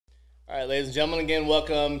All right, ladies and gentlemen, again,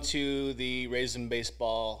 welcome to the Raisin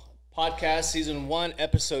Baseball podcast, season 1,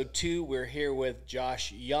 episode 2. We're here with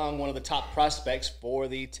Josh Jung, one of the top prospects for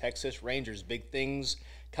the Texas Rangers. Big things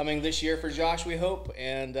coming this year for Josh, we hope,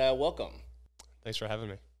 and welcome. Thanks for having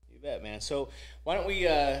me. You bet, man. So why don't we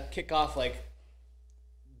kick off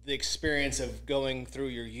the experience of going through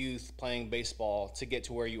your youth playing baseball to get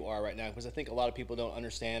to where you are right now? Because I think a lot of people don't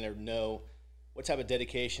understand or know what type of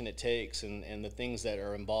dedication it takes and the things that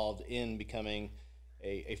are involved in becoming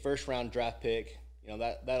a first-round draft pick. You know,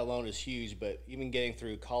 that alone is huge, but even getting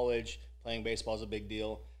through college, playing baseball is a big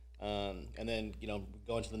deal. And then,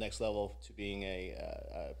 going to the next level to being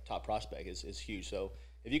a top prospect is huge. So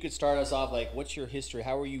if you could start us off, what's your history?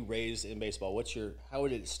 How were you raised in baseball? How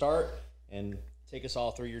did it start? And take us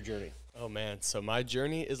all through your journey. Oh, man. So my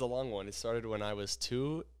journey is a long one. It started when I was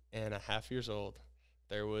 2.5 years old.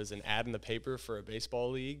 There was an ad in the paper for a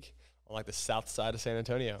baseball league on the south side of San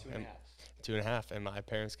Antonio. 2.5. And my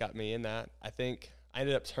parents got me in that. I think I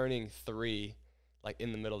ended up turning 3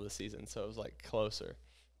 in the middle of the season, so it was closer.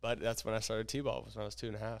 But that's when I started T-ball, was when I was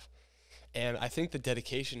 2.5. And I think the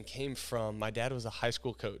dedication came from my dad was a high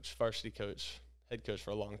school coach, varsity coach, head coach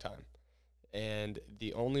for a long time. And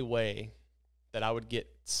the only way that I would get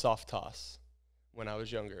soft toss when I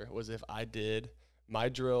was younger was if I did my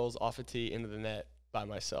drills off a tee into the net by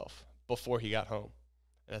myself before he got home.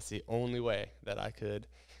 And that's the only way that I could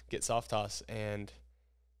get soft toss. And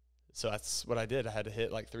so that's what I did. I had to hit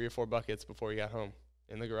 3 or 4 buckets before he got home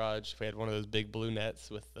in the garage. We had one of those big blue nets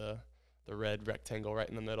with the red rectangle right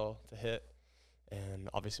in the middle to hit. And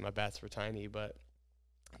obviously my bats were tiny, but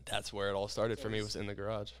that's where it all started for me, was in the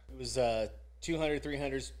garage. It was 200,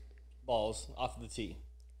 300 balls off of the tee.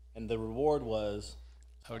 And the reward was?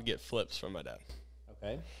 I would get flips from my dad.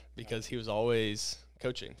 Okay. Because he was always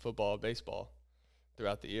coaching football, baseball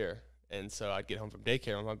throughout the year. And so I'd get home from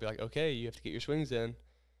daycare and I'd be like, okay, you have to get your swings in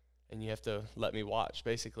and you have to let me watch,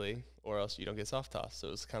 basically, or else you don't get soft toss. So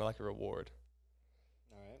it was kind of like a reward.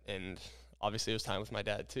 All right. And obviously it was time with my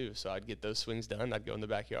dad too. So I'd get those swings done. I'd go in the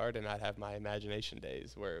backyard and I'd have my imagination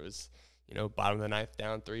days where it was, bottom of the ninth,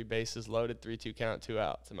 down, 3 bases loaded, 3-2 count, 2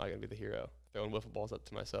 outs. Am I going to be the hero? Throwing wiffle balls up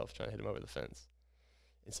to myself, trying to hit them over the fence.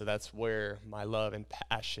 And so that's where my love and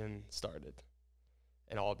passion started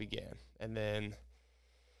and all began. And then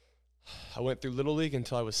I went through Little League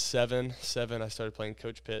until I was 7. I started playing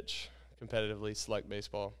coach pitch competitively, select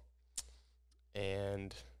baseball.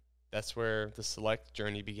 And that's where the select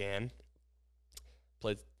journey began.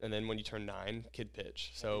 And then when you turn 9, kid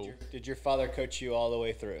pitch. So did your father coach you all the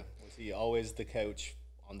way through? Was he always the coach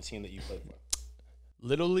on the team that you played for?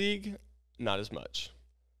 Little League, not as much.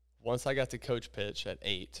 Once I got to coach pitch at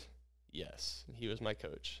 8, yes, he was my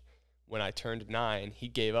coach. When I turned 9, he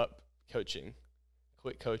gave up coaching,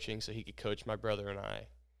 quit coaching so he could coach my brother and I,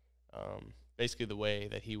 basically the way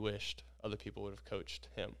that he wished other people would have coached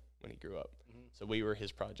him when he grew up. Mm-hmm. So we were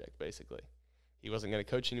his project, basically. He wasn't going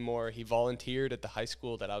to coach anymore. He volunteered at the high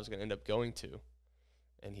school that I was going to end up going to,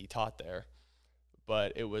 and he taught there.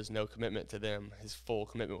 But it was no commitment to them. His full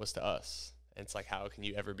commitment was to us. And it's how can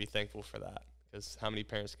you ever be thankful for that? Because how many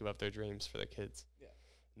parents give up their dreams for their kids? Yeah.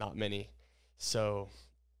 Not many. So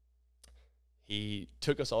he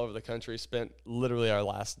took us all over the country, spent literally our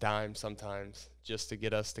last dime sometimes just to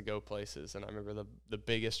get us to go places. And I remember the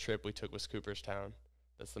biggest trip we took was Cooperstown.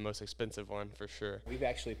 That's the most expensive one for sure. We've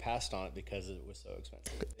actually passed on it because it was so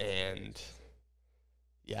expensive. And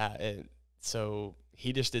yeah, so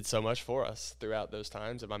he just did so much for us throughout those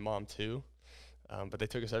times, and my mom too. But they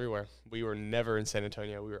took us everywhere. We were never in San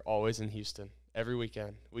Antonio. We were always in Houston. Every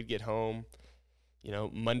weekend, we'd get home,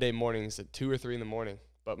 Monday mornings at 2 or 3 in the morning.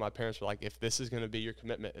 But my parents were like, if this is going to be your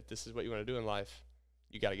commitment, if this is what you want to do in life,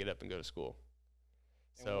 you got to get up and go to school.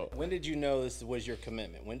 So when did you know this was your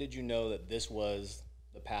commitment? When did you know that this was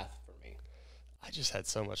the path for me? I just had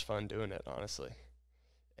so much fun doing it, honestly.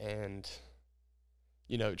 And,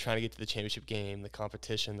 trying to get to the championship game, the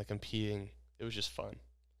competition, the competing, it was just fun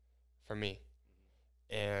for me.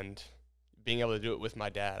 And being able to do it with my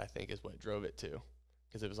dad, I think, is what drove it too,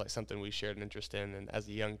 because it was something we shared an interest in. And as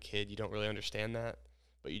a young kid, you don't really understand that,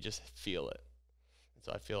 but you just feel it. And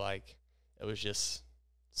so I feel like it was just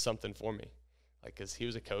something for me, because he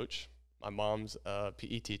was a coach. My mom's a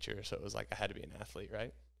PE teacher, so it was I had to be an athlete,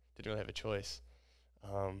 right? Didn't really have a choice.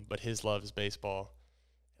 But his love is baseball,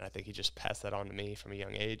 and I think he just passed that on to me from a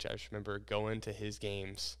young age. I just remember going to his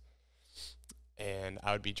games, and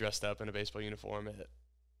I would be dressed up in a baseball uniform at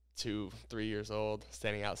 2, 3 years old,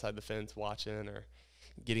 standing outside the fence watching, or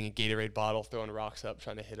getting a Gatorade bottle, throwing rocks up,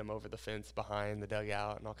 trying to hit them over the fence behind the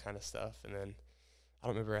dugout and all kind of stuff. And then I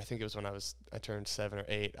don't remember, I think it was when I turned 7 or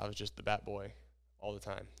 8, I was just the bat boy all the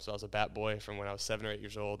time. So I was a bat boy from when I was 7 or 8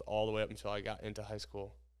 years old all the way up until I got into high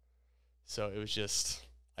school. So it was just,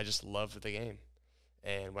 I just loved the game.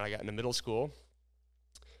 And when I got into middle school,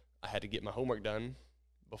 I had to get my homework done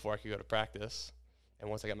before I could go to practice. And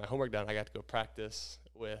once I got my homework done, I got to go practice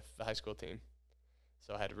with the high school team.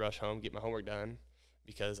 So I had to rush home, get my homework done,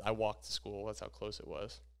 because I walked to school. That's how close it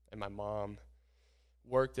was. And my mom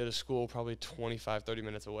worked at a school probably 25, 30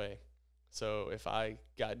 minutes away. So if I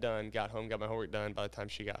got done, got home, got my homework done, by the time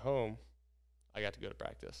she got home, I got to go to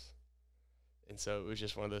practice. And so it was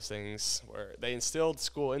just one of those things where they instilled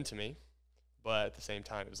school into me, but at the same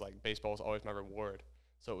time, it was like baseball was always my reward.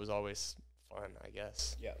 So it was always fun, I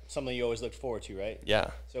guess. Yeah, something you always looked forward to, right?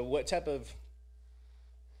 Yeah. So what type of,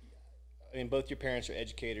 I mean, both your parents are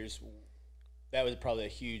educators. That was probably a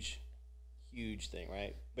huge thing,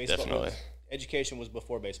 right? Baseball Definitely. Education was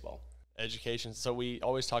before baseball. Education. So we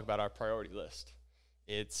always talk about our priority list.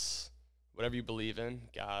 It's whatever you believe in.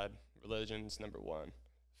 God, religion's number 1.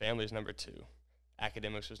 Family's number 2.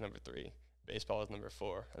 Academics was number 3. Baseball was number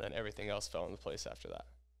 4. And then everything else fell into place after that.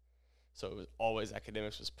 So it was always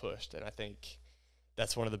academics was pushed. And I think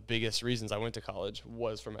that's one of the biggest reasons I went to college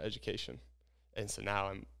was for my education. And so now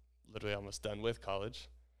I'm literally almost done with college.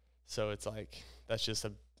 So it's like, that's just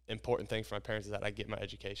an important thing for my parents, is that I get my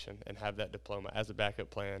education and have that diploma as a backup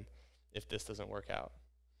plan if this doesn't work out.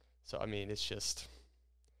 So, I mean, it's just,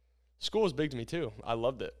 school was big to me too. I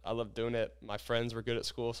loved it. I loved doing it. My friends were good at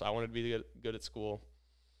school, so I wanted to be good at school.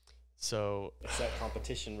 So it's that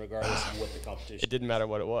competition regardless of what the competition it didn't matter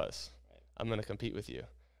what it was. Right. I'm going to compete with you.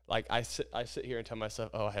 Like, I sit here and tell myself,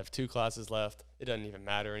 oh, I have 2 classes left. It doesn't even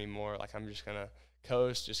matter anymore. Like, I'm just going to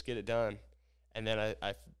coast, just get it done. And then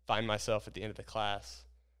I find myself at the end of the class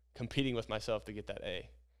competing with myself to get that A,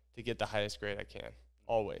 to get the highest grade I can,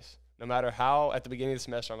 always. No matter how, at the beginning of the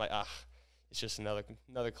semester, I'm like, it's just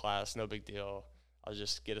another class, no big deal. I'll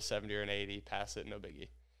just get a 70 or an 80, pass it, no biggie.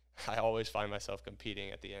 I always find myself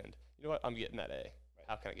competing at the end. You know what? I'm getting that A. Right.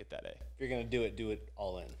 How can I get that A? If you're going to do it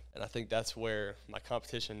all in. And I think that's where my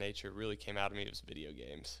competition nature really came out of me. It was video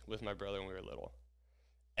games with my brother when we were little.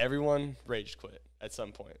 Everyone rage quit at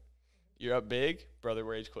some point. You're up big, brother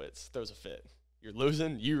rage quits, throws a fit. You're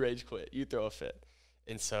losing, you rage quit, you throw a fit.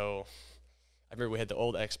 And so I remember we had the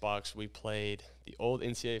old Xbox. We played the old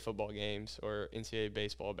NCAA football games or NCAA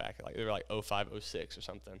baseball back at they were like 05, 06 or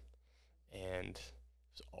something. And it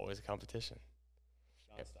was always a competition.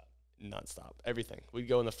 Nonstop. Everything. We'd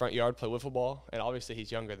go in the front yard, play wiffle ball, and obviously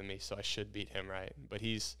he's younger than me, so I should beat him, right? But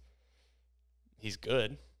he's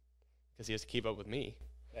good because he has to keep up with me.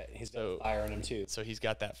 Yeah, he's got fire in him too. So he's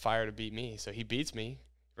got that fire to beat me. So he beats me,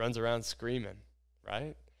 runs around screaming,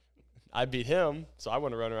 right? I beat him, so I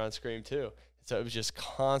want to run around and scream too. So it was just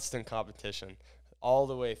constant competition all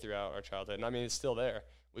the way throughout our childhood. And I mean, it's still there.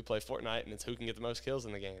 We play Fortnite, and it's who can get the most kills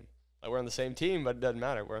in the game. Like, we're on the same team, but it doesn't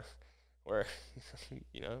matter. We're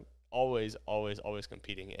always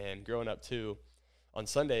competing. And growing up too, on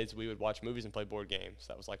Sundays we would watch movies and play board games.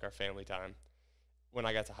 That was like our family time. When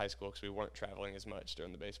I got to high school, because we weren't traveling as much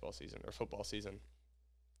during the baseball season or football season.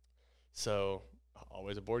 So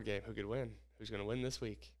always a board game. Who could win? Who's going to win this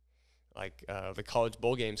week? Like the college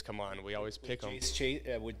bowl games come on. We always pick them.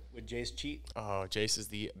 Would Jace cheat? Oh, Jace is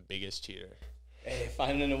the biggest cheater. Hey,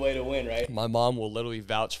 finding a way to win, right? My mom will literally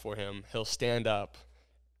vouch for him. He'll stand up.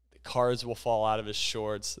 The cards will fall out of his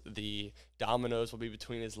shorts. The dominoes will be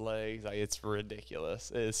between his legs. Like, it's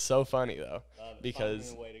ridiculous. It's so funny, though,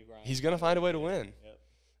 because he's going to find a way to win. Yep.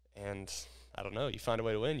 And I don't know. You find a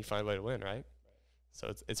way to win, you find a way to win, right?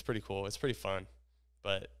 So it's pretty cool. It's pretty fun.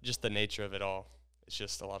 But just the nature of it all, it's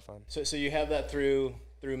just a lot of fun. So you have that through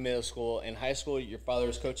middle school. In high school, your father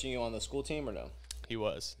was coaching you on the school team or no? He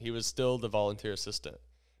was. He was still the volunteer assistant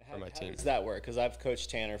for my team. How does that work? Because I've coached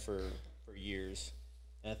Tanner for years.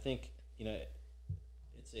 And I think,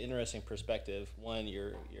 it's an interesting perspective. One,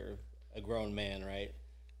 you're a grown man, right?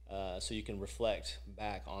 So you can reflect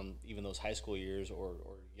back on even those high school years or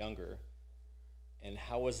younger. And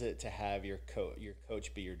how was it to have your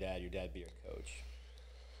coach be your dad be your coach?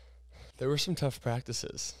 There were some tough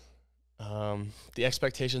practices. The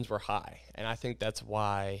expectations were high, and I think that's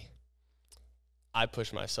why I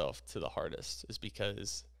pushed myself to the hardest, is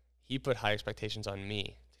because he put high expectations on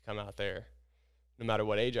me to come out there, no matter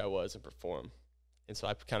what age I was, and perform. And so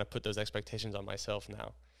I kind of put those expectations on myself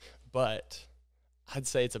now. But I'd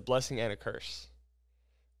say it's a blessing and a curse,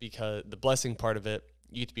 because the blessing part of it,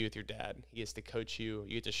 you get to be with your dad. He gets to coach you.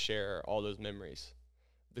 You get to share all those memories.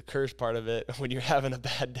 The curse part of it, when you're having a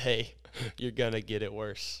bad day, you're going to get it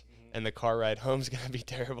worse. Mm-hmm. And the car ride home is going to be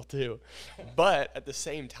terrible too. But at the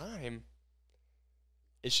same time,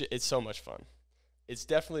 it's so much fun. it's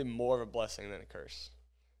definitely more of a blessing than a curse.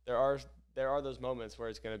 There are those moments where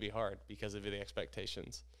it's going to be hard because of the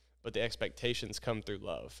expectations, but the expectations come through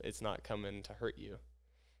love. It's not coming to hurt you.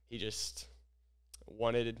 He just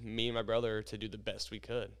wanted me and my brother to do the best we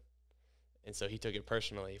could. And so he took it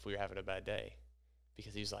personally if we were having a bad day,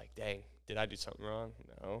 because he's like, dang, did I do something wrong?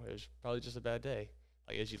 No, it was probably just a bad day.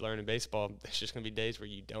 Like, as you learn in baseball, there's just going to be days where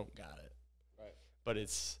you don't got it. Right. But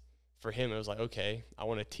for him, it was like, okay, I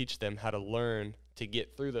want to teach them how to learn to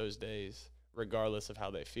get through those days regardless of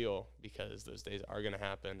how they feel, because those days are going to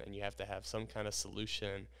happen, and you have to have some kind of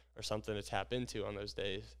solution or something to tap into on those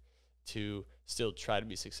days to still try to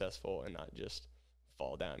be successful and not just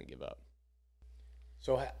fall down and give up.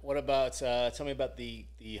 So what about, tell me about the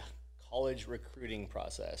college recruiting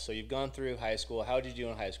process. So you've gone through high school. How did you do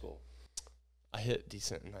in high school? I hit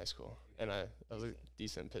decent in high school, and I was a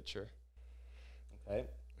decent pitcher. Okay.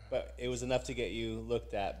 But it was enough to get you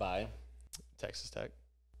looked at by? Texas Tech.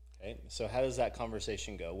 Okay. So how does that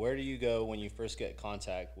conversation go? Where do you go when you first get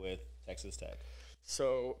contact with Texas Tech?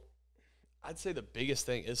 So I'd say the biggest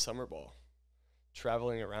thing is summer ball.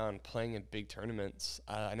 Traveling around, playing in big tournaments.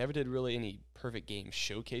 I never did really any perfect game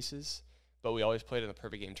showcases, but we always played in the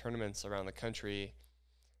perfect game tournaments around the country.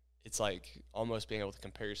 It's like almost being able to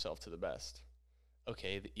compare yourself to the best.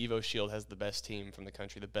 Okay, the Evo Shield has the best team from the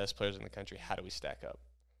country, the best players in the country. How do we stack up?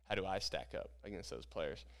 How do I stack up against those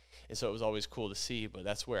players? And so it was always cool to see, but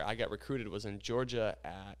that's where I got recruited, was in Georgia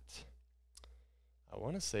at, I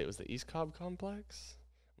want to say it was the East Cobb Complex,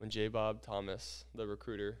 when J. Bob Thomas, the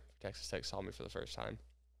recruiter for Texas Tech, saw me for the first time.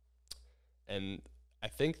 And I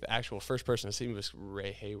think the actual first person to see me was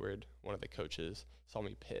Ray Hayward, one of the coaches, saw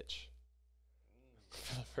me pitch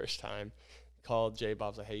for the first time. Called J.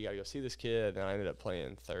 Bob's like, hey, you got to go see this kid. And I ended up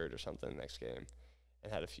playing third or something the next game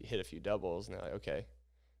and hit a few doubles. And they're like, okay,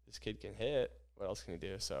 this kid can hit. What else can he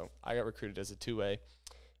do? So I got recruited as a two-way.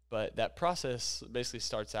 But that process basically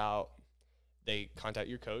starts out, they contact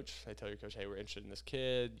your coach. They tell your coach, hey, we're interested in this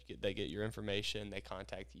kid. They get your information. They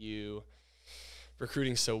contact you.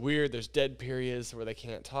 Recruiting's so weird. There's dead periods where they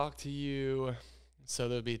can't talk to you. So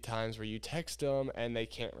there'll be times where you text them and they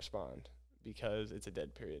can't respond because it's a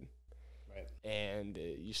dead period. Right. And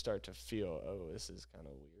you start to feel, oh, this is kind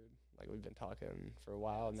of weird. Like, we've been talking for a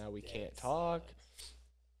while. Now we can't talk.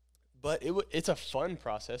 But it's a fun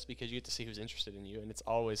process because you get to see who's interested in you, and it's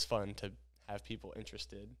always fun to have people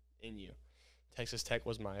interested in you. Texas Tech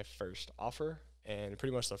was my first offer, and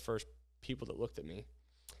pretty much the first people that looked at me.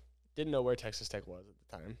 Didn't know where Texas Tech was at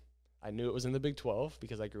the time. I knew it was in the Big 12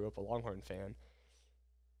 because I grew up a Longhorn fan.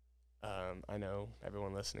 I know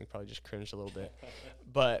everyone listening probably just cringed a little bit.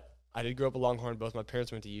 But I did grow up a Longhorn. Both my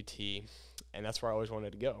parents went to UT, and that's where I always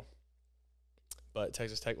wanted to go. But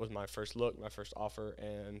Texas Tech was my first look, my first offer,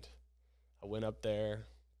 and I went up there,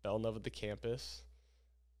 fell in love with the campus,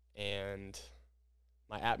 and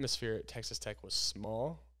my atmosphere at Texas Tech was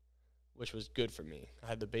small, which was good for me. I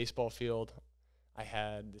had the baseball field. I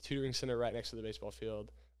had the tutoring center right next to the baseball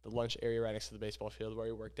field, the lunch area right next to the baseball field where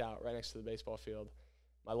we worked out right next to the baseball field.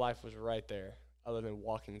 My life was right there, other than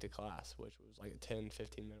walking to class, which was like a 10,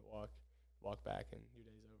 15-minute walk back, and your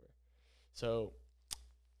day's over. So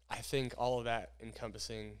I think all of that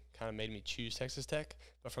encompassing kind of made me choose Texas Tech.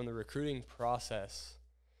 But from the recruiting process,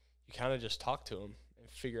 you kind of just talk to them and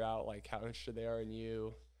figure out like how interested they are in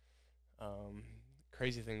you.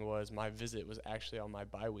 Crazy thing was my visit was actually on my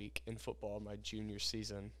bye week in football my junior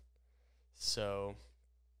season. So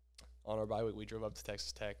on our bye week, we drove up to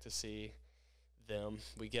Texas Tech to see them.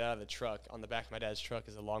 We get out of the truck. On the back of my dad's truck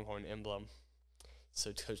is a Longhorn emblem.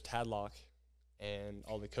 So Coach Tadlock and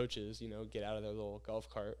all the coaches, get out of their little golf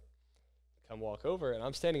cart, come walk over, and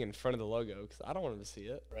I'm standing in front of the logo because I don't want them to see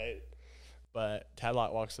it. Right. But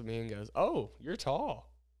Tadlock walks to me and goes, oh, you're tall.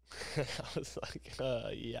 I was like,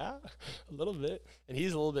 yeah, a little bit. And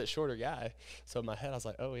he's a little bit shorter guy. So in my head, I was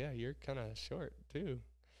like, oh, yeah, you're kind of short too.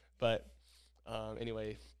 But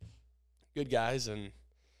anyway, good guys. And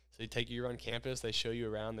so they take you around campus. They show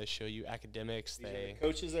you around. They show you academics. These are the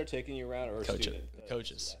coaches that are taking you around, or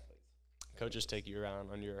coaches. Coaches take you around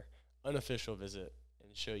on your unofficial visit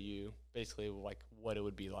and show you basically like what it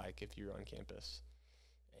would be like if you were on campus.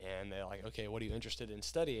 And they're like, okay, what are you interested in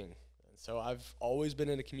studying? And so I've always been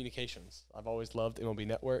into communications. I've always loved MLB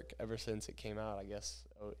Network ever since it came out, I guess,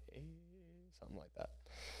 something like that.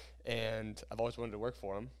 And I've always wanted to work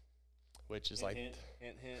for them, which is hint.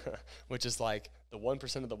 Which is like the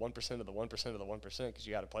 1% of the 1% of the 1% of the 1%, because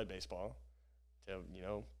you got to play baseball to,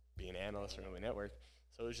 be an analyst for MLB Network.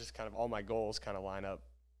 So it was just kind of all my goals kind of line up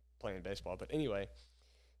playing baseball. But anyway,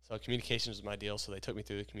 so communications was my deal. So they took me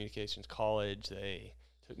through the communications college. They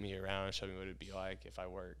took me around and showed me what it would be like if I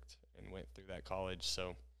worked and went through that college.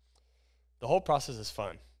 So the whole process is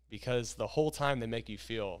fun because the whole time they make you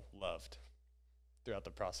feel loved throughout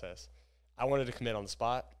the process. I wanted to commit on the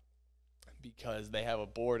spot because they have a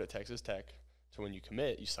board at Texas Tech. So when you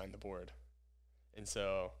commit, you sign the board. And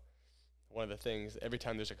so one of the things, every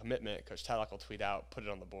time there's a commitment, Coach Tadlock will tweet out, put it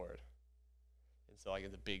on the board. And so like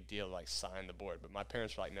it's a big deal to like sign the board. But my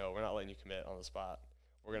parents were like, no, we're not letting you commit on the spot.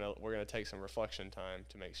 We're gonna take some reflection time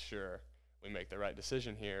to make sure we make the right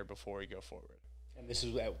decision here before we go forward. And this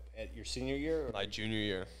is at your senior year? Or my junior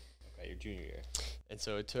year. Okay, your junior year. And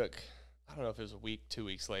so it took, I don't know if it was a week, 2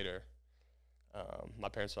 weeks later, my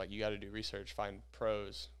parents were like, you got to do research, find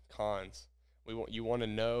pros, cons. You want to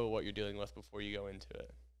know what you're dealing with before you go into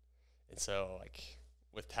it. And so, like,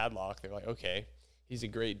 with Tadlock, they're like, okay, he's a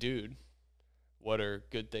great dude. What are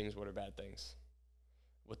good things? What are bad things?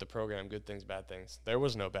 With the program, good things, bad things. There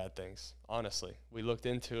was no bad things, honestly. We looked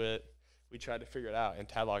into it. We tried to figure it out, and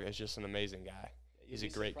Tadlock is just an amazing guy. He's a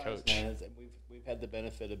great coach. Man. We've had the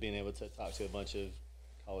benefit of being able to talk to a bunch of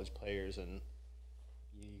college players, and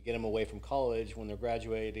you get them away from college when they're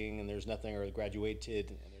graduating, and there's nothing, or graduated,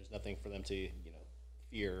 and there's nothing for them to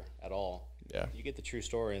fear at all. Yeah, you get the true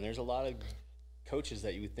story, and there's a lot of coaches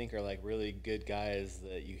that you would think are like really good guys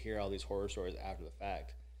that you hear all these horror stories after the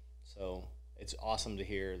fact. So it's awesome to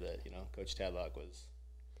hear that Coach Tadlock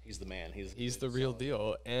he's the man. He's the real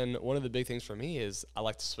deal. And one of the big things for me is I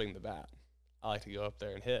like to swing the bat. I like to go up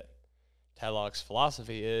there and hit. Tadlock's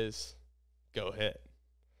philosophy is go hit.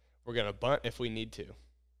 We're going to bunt if we need to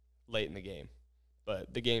late in the game,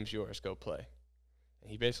 but the game's yours. Go play.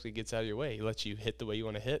 And he basically gets out of your way. He lets you hit the way you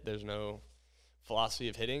want to hit. There's no philosophy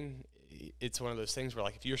of hitting. It's one of those things where,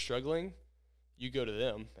 like, if you're struggling, you go to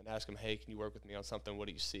them and ask them, hey, can you work with me on something? What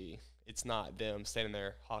do you see? It's not them standing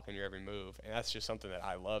there hawking your every move. And that's just something that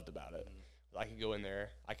I loved about it. I could go in there,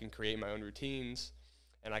 I can create my own routines,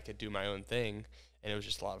 and I could do my own thing. And it was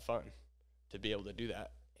just a lot of fun to be able to do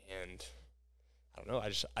that. And I don't know,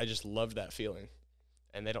 I just loved that feeling.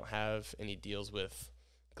 And they don't have any deals with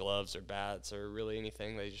gloves or bats or really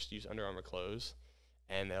anything. They just use Under Armour clothes.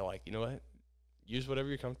 And they're like, you know what? Use whatever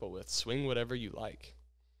you're comfortable with. Swing whatever you like.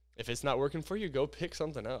 If it's not working for you, go pick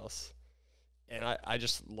something else. And I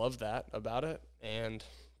just love that about it. And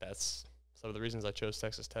that's some of the reasons I chose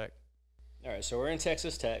Texas Tech. All right, so we're in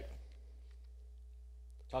Texas Tech.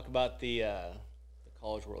 Talk about the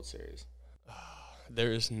College World Series.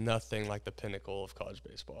 There is nothing like the pinnacle of college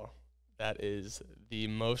baseball. That is the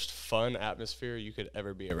most fun atmosphere you could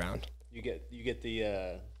ever be around. You get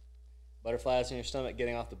the butterflies in your stomach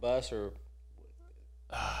getting off the bus, or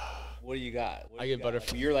what do you got? I get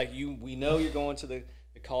butterflies. You're like we know you're going to the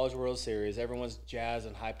College World Series. Everyone's jazzed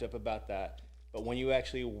and hyped up about that. But when you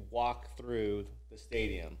actually walk through the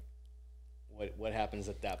stadium, what happens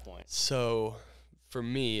at that point? So for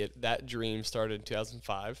me, that dream started in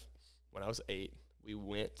 2005 when I was 8. We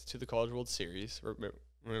went to the College World Series. Remember,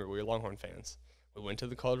 we were Longhorn fans. We went to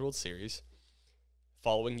the College World Series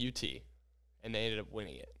following UT, and they ended up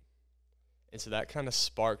winning it. And so that kind of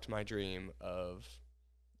sparked my dream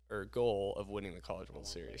or goal of winning the College World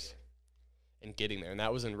Series and getting there. And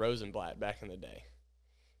that was in Rosenblatt back in the day.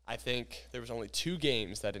 I think there was only 2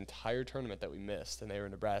 games that entire tournament that we missed, and they were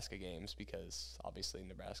Nebraska games because obviously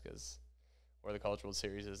Nebraska's where the College World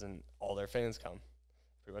Series is and all their fans come.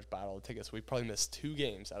 Pretty much bought all the tickets. We probably missed 2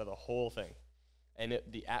 games out of the whole thing. And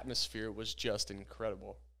the atmosphere was just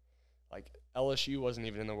incredible. Like, LSU wasn't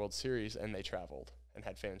even in the World Series, and they traveled and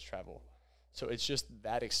had fans travel. So it's just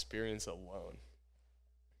that experience alone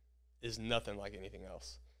is nothing like anything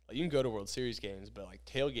else. Like, you can go to World Series games, but, like,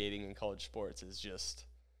 tailgating in college sports is just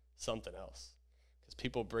something else. Because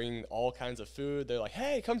people bring all kinds of food. They're like,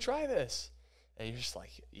 hey, come try this. And you're just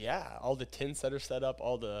like, yeah, all the tents that are set up,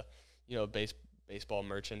 all the, baseball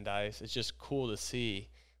merchandise. It's just cool to see,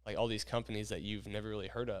 like, all these companies that you've never really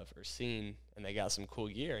heard of or seen, and they got some cool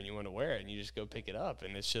gear, and you want to wear it, and you just go pick it up.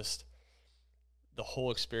 And it's just the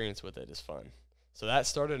whole experience with it is fun. So that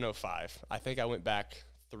started in 2005. I think I went back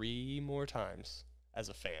 3 more times as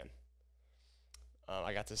a fan.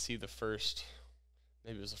 I got to see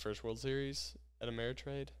maybe it was the first World Series at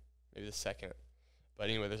Ameritrade, maybe the second. But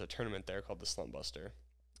anyway, there's a tournament there called the Slump Buster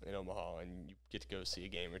in Omaha, and you get to go see a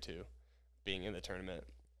game or 2 being in the tournament.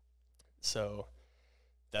 So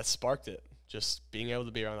that sparked it, just being able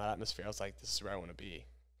to be around that atmosphere. I was like, this is where I want to be.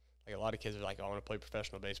 Like, a lot of kids are like, oh, I want to play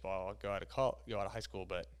professional baseball. I'll go out of high school,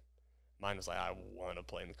 but mine was like, I want to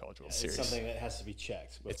play in the College World Series. It's something that has to be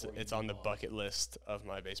checked. It's on the bucket list of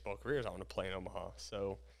my baseball career is I want to play in Omaha.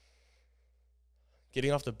 So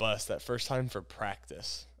getting off the bus that first time for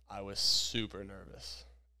practice, I was super nervous,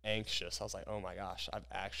 anxious. I was like, oh my gosh, I've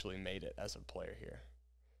actually made it as a player here.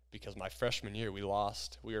 because my freshman year we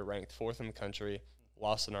lost. We were ranked 4th in the country,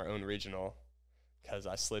 lost in our own regional because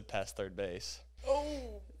I slid past third base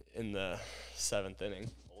in the 7th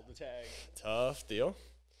inning. Hold the tag. Tough deal.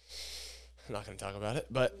 I'm not going to talk about it.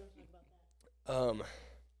 But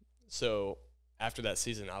so after that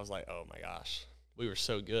season, I was like, oh, my gosh. We were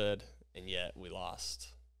so good, and yet we lost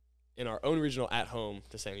in our own regional at home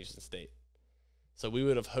to Sam Houston State. So we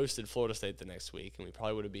would have hosted Florida State the next week, and we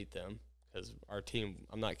probably would have beat them because our team,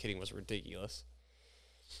 I'm not kidding, was ridiculous.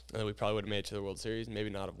 And then we probably would have made it to the World Series, maybe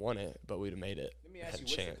not have won it, but we'd have made it. Let me ask you,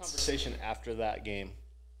 what's the conversation after that game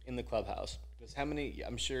in the clubhouse? Because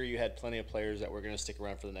I'm sure you had plenty of players that were going to stick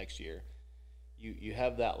around for the next year. You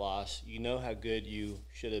have that loss. You know how good you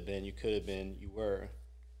should have been, you could have been, you were.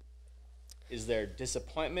 Is there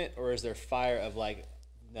disappointment or is there fire of like,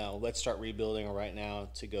 no, let's start rebuilding right now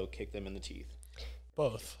to go kick them in the teeth?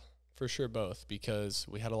 Both. For sure both, because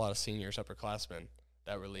we had a lot of seniors, upperclassmen,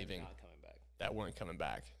 that were leaving, that weren't coming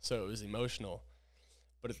back. So it was emotional.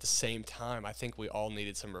 But at the same time, I think we all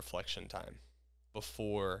needed some reflection time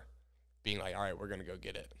before being like, all right, we're going to go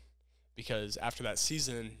get it. Because after that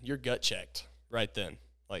season, you're gut checked right then.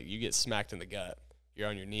 Like, you get smacked in the gut. You're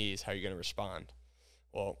on your knees. How are you going to respond?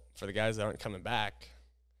 Well, for the guys that aren't coming back,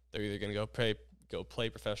 they're either going to go play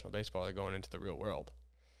professional baseball or they're going into the real world.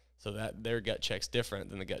 So that their gut check's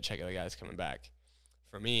different than the gut check of the guys coming back.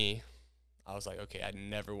 For me, I was like, okay, I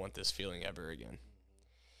never want this feeling ever again.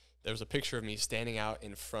 There was a picture of me standing out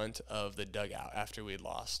in front of the dugout after we'd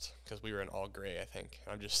lost because we were in all gray, I think.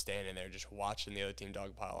 I'm just standing there just watching the other team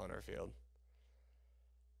dogpile on our field.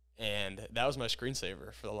 And that was my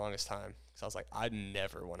screensaver for the longest time because I was like, I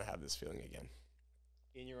never want to have this feeling again.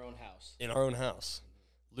 In your own house. In our own house.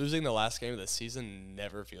 Losing the last game of the season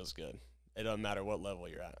never feels good. It doesn't matter what level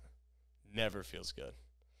you're at. Never feels good.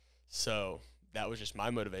 So that was just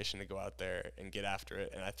my motivation to go out there and get after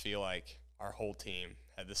it. And I feel like our whole team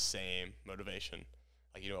had the same motivation.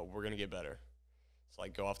 Like, you know what, we're going to get better. So,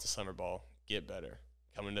 like, go off the summer ball, get better.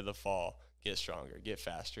 Come into the fall, get stronger, get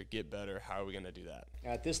faster, get better. How are we going to do that?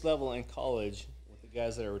 At this level in college, with the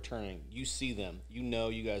guys that are returning, you see them. You know,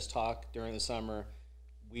 you guys talk during the summer.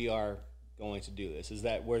 We are going to do this.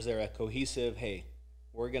 Was there a cohesive, hey,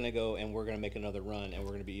 we're going to go and we're going to make another run and we're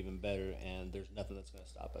going to be even better and there's nothing that's going to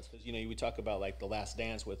stop us? Because, you know, we talk about, like, The Last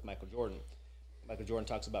Dance with Michael Jordan. Michael Jordan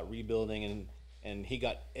talks about rebuilding and he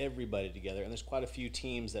got everybody together. And there's quite a few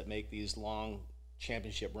teams that make these long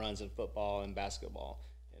championship runs in football and basketball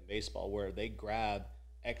and baseball where they grab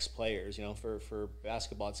X players. You know, for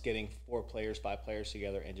basketball, it's getting 4 players, 5 players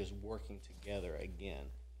together and just working together again.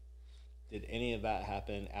 Did any of that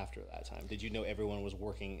happen after that time? Did you know everyone was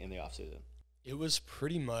working in the offseason? It was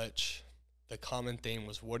pretty much the common theme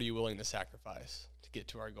was, what are you willing to sacrifice to get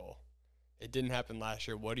to our goal? It didn't happen last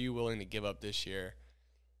year. What are you willing to give up this year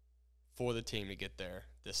for the team to get there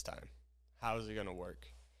this time? How is it going to work?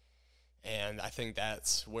 And I think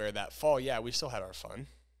that's where that fall, yeah, we still had our fun.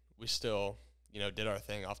 We still, you know, did our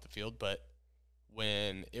thing off the field. But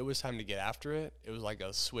when it was time to get after it, it was like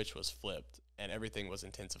a switch was flipped and everything was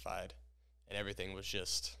intensified and everything was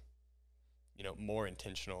just, you know, more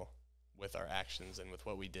intentional with our actions and with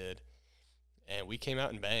what we did. And we came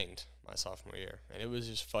out and banged my sophomore year, and it was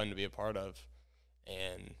just fun to be a part of.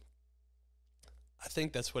 And I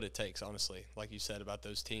think that's what it takes, honestly, like you said about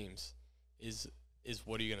those teams, is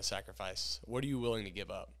what are you going to sacrifice? What are you willing to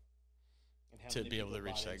give up to be able to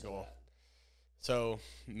reach that goal? So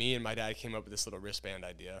me and my dad came up with this little wristband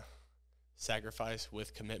idea. Sacrifice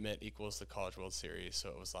with commitment equals the College World Series. So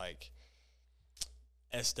it was like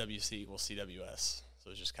SWC equals CWS. So it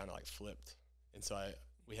was just kind of like flipped. And so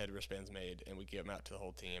we had wristbands made, and we gave them out to the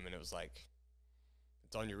whole team, and it was like,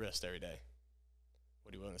 it's on your wrist every day.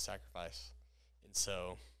 What are you willing to sacrifice? And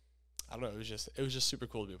so, I don't know, it was just super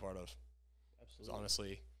cool to be a part of. Absolutely. It was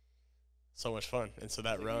honestly so much fun. And so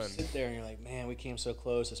that like run. You sit there and you're like, man, we came so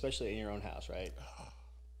close, especially in your own house, right?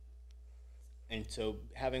 And so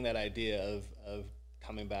having that idea of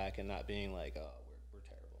coming back and not being like, oh, we're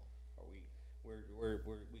terrible, or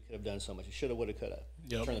we could have done so much. You shoulda, woulda, coulda.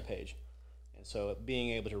 Yep. Turn the page. And so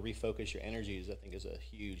being able to refocus your energies, I think, is a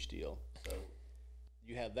huge deal. So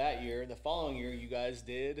you have that year. The following year, you guys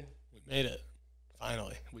did. We made it.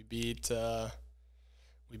 Finally, we beat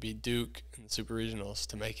Duke in the Super Regionals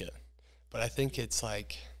to make it. But I think it's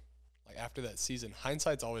like after that season,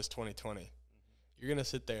 hindsight's always 20/20. You're gonna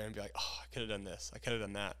sit there and be like, oh, I could have done this, I could have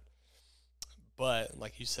done that. But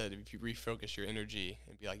like you said, if you refocus your energy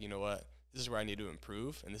and be like, you know what, this is where I need to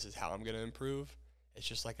improve, and this is how I'm gonna improve. It's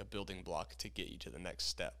just like a building block to get you to the next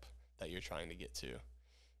step that you're trying to get to.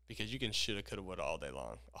 Because you can shoulda, coulda, woulda all day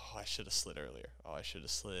long. Oh, I should have slid earlier. Oh, I should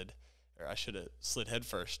have slid or I should have slid head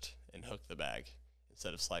first and hooked the bag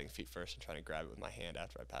instead of sliding feet first and trying to grab it with my hand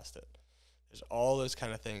after I passed it. There's all those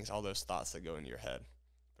kind of things, all those thoughts that go into your head.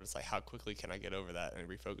 But it's like, how quickly can I get over that and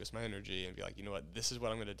refocus my energy and be like, you know what, this is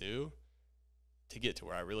what I'm going to do to get to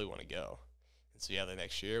where I really want to go. And so, yeah, the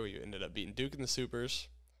next year we ended up beating Duke in the Supers.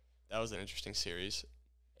 That was an interesting series,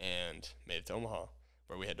 and made it to Omaha,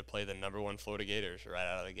 where we had to play the #1 Florida Gators right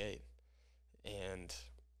out of the gate. And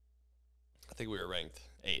I think we were ranked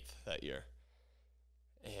 8th that year.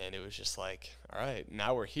 And it was just like, all right,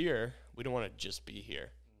 now we're here. We don't want to just be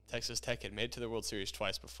here. Texas Tech had made it to the World Series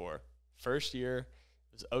twice before. First year,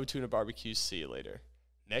 it was 0-2 in a barbecue, see you later.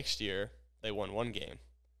 Next year, they won 1 game,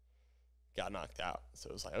 got knocked out. So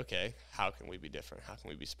it was like, okay, how can we be different? How can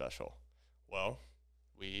we be special? Well,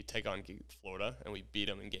 we take on Florida, and we beat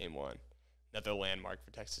them in game 1. Another landmark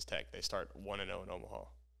for Texas Tech. They start 1-0 in Omaha.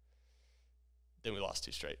 Then we lost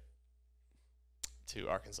 2 straight to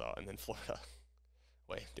Arkansas and then Florida.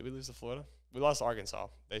 Wait, did we lose to Florida? We lost to Arkansas.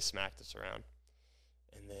 They smacked us around.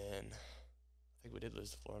 And then I think we did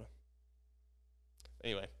lose to Florida.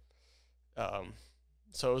 Anyway,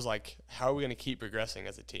 so it was like, how are we going to keep progressing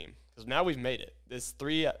as a team? Because now we've made it. This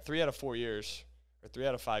 3 out of 4 years, or 3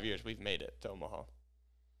 out of 5 years, we've made it to Omaha.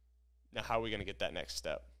 Now, how are we going to get that next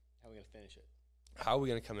step? How are we going to finish it? How are we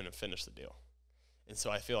going to come in and finish the deal? And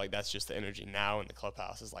so I feel like that's just the energy now in the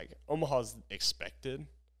clubhouse. Is like, Omaha's expected.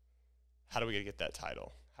 How do we get that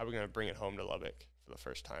title? How are we going to bring it home to Lubbock for the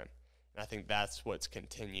first time? And I think that's what's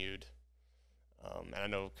continued. And I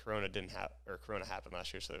know Corona happened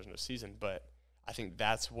last year, so there was no season. But I think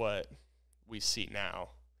that's what we see now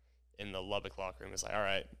in the Lubbock locker room. Is like, all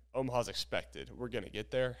right, Omaha's expected. We're going to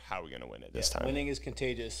get there. How are we going to win it this time? Winning is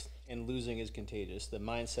contagious, and losing is contagious. The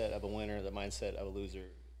mindset of a winner, the mindset of a loser,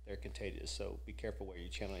 they're contagious. So be careful where you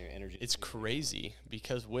channel your energy. It's crazy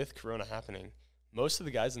because with Corona happening, most of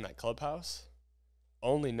the guys in that clubhouse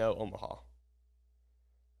only know Omaha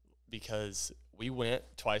because we went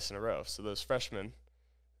twice in a row. So those freshmen,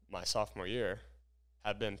 my sophomore year,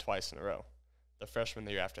 have been twice in a row. The freshmen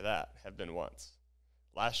the year after that have been once.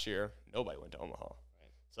 Last year, nobody went to Omaha. Right.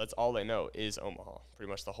 So that's all they know is Omaha, pretty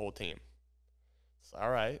much the whole team. So, all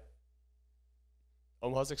right,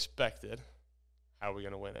 Omaha's expected. How are we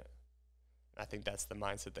going to win it? And I think that's the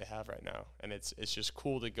mindset they have right now. And it's just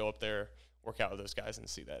cool to go up there, work out with those guys, and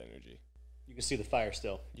see that energy. You can see the fire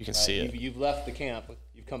still. You can see it. You've left the camp.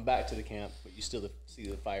 You've come back to the camp, but you still see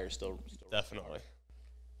the fire still. Definitely.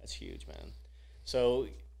 That's huge, man. So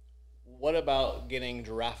what about getting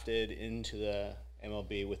drafted into the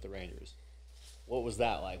MLB with the Rangers? What was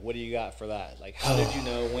that like? What do you got for that? Like, how did you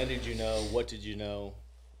know? When did you know? What did you know?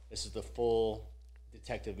 This is the full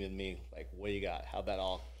detective in me. Like, what do you got? How'd that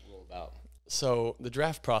all roll about? So the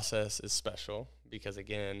draft process is special because,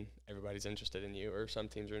 again, everybody's interested in you, or some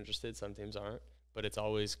teams are interested, some teams aren't. But it's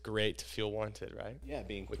always great to feel wanted, right? Yeah,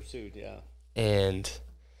 being pursued, yeah. And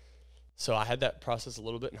so I had that process a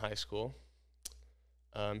little bit in high school.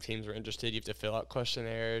 Teams were interested. You have to fill out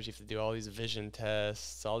questionnaires. You have to do all these vision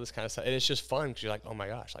tests, all this kind of stuff. And it's just fun because you're like, oh, my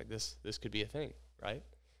gosh, like this could be a thing, right?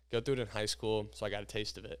 Go through it in high school, so I got a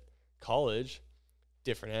taste of it. College,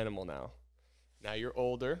 different animal now. Now you're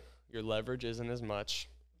older. Your leverage isn't as much.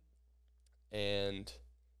 And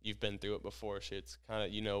you've been through it before, so it's kind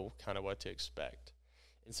of, you know, kind of what to expect.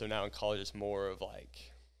 And so now in college, it's more of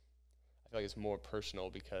like, I feel like it's more personal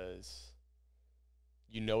because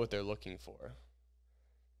you know what they're looking for.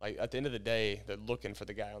 Like, at the end of the day, they're looking for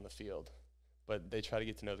the guy on the field, but they try to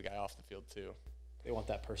get to know the guy off the field too. They want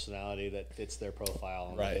that personality that fits their profile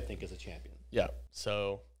and right. what they think is a champion. Yeah.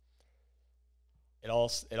 So it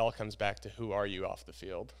all comes back to who are you off the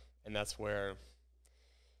field, and that's where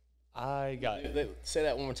I got. Say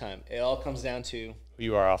that one more time. It all comes down to who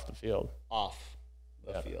you are off the field. Off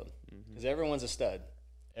the field, because everyone's a stud.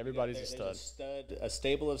 Everybody's a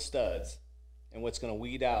stable of studs, and what's going to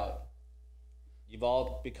weed out. You've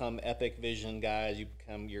all become epic vision guys. You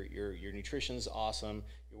become your nutrition's awesome.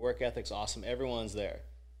 Your work ethic's awesome. Everyone's there,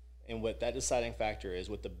 and what that deciding factor is,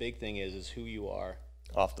 what the big thing is who you are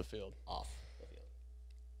off the field. Off the field.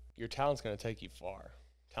 Your talent's going to take you far.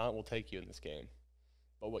 Talent will take you in this game,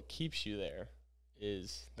 but what keeps you there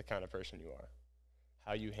is the kind of person you are,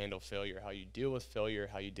 how you handle failure, how you deal with failure,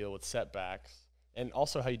 how you deal with setbacks, and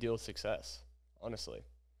also how you deal with success. Honestly,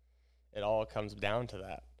 it all comes down to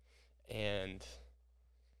that, and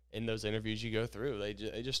in those interviews you go through, they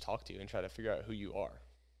just talk to you and try to figure out who you are.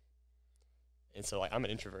 And so, like, I'm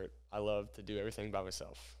an introvert. I love to do everything by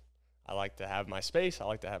myself. I like to have my space. I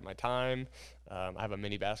like to have my time. I have a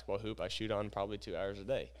mini basketball hoop I shoot on probably 2 hours a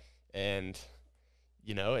day. And,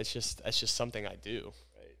 you know, that's just something I do.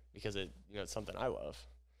 Right. Because it's something I love.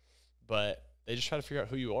 but they just try to figure out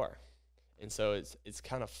who you are. And so it's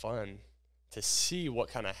kind of fun to see what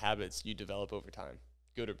kind of habits you develop over time,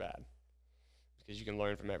 good or bad, because you can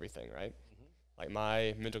learn from everything, right? Mm-hmm. Like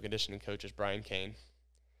my mental conditioning coach is Brian Kane,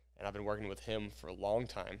 and I've been working with him for a long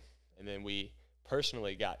time. And then we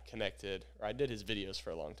personally got connected, or I did his videos for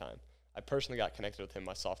a long time. I personally got connected with him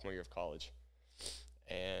my sophomore year of college.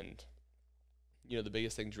 And, you know, the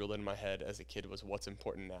biggest thing drilled in my head as a kid was what's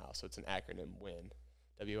important now. So it's an acronym, WIN,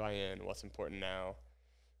 W-I-N, what's important now.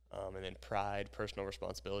 And then pride, personal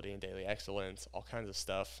responsibility, and daily excellence, all kinds of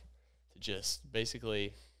stuff to just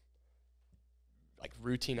basically like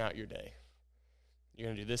routine out your day. You're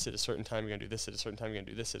going to do this at a certain time, you're going to do this at a certain time, you're going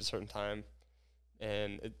to do this at a certain time.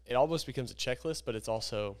 And it almost becomes a checklist, but it's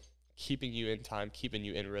also keeping you in time, keeping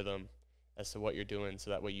you in rhythm as to what you're doing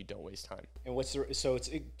so that way you don't waste time. And so it's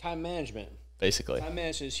time management. Basically. Time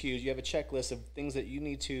management is huge. You have a checklist of things that you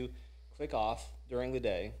need to click off during the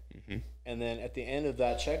day. Mm-hmm. And then at the end of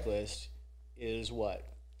that checklist is what?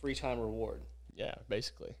 Free time reward. Yeah,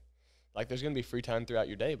 basically. Like there's going to be free time throughout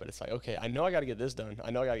your day, but it's like, okay, I know I got to get this done.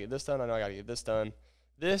 I know I got to get this done. I know I got to get this done.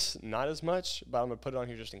 This, not as much, but I'm going to put it on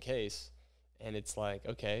here just in case. And it's like,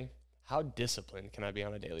 okay, how disciplined can I be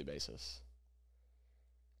on a daily basis?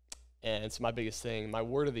 And it's my biggest thing. My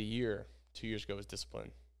word of the year 2 years ago was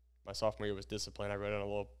discipline. My sophomore year was discipline. I wrote it on a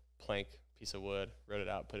little plank piece of wood, wrote it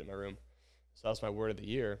out, put it in my room. So that was my word of the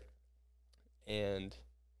year. And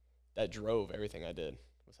that drove everything I did,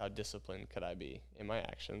 was how disciplined could I be in my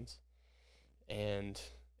actions. And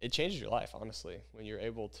it changes your life, honestly, when you're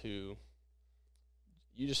able to,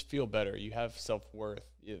 you just feel better. You have self-worth.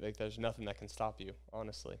 Like there's nothing that can stop you,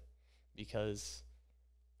 honestly, because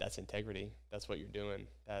that's integrity. That's what you're doing.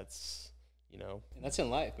 That's, you know. And that's in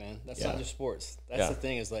life, man. That's not just sports. That's the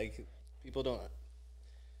thing is like people don't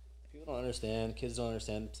understand. Kids don't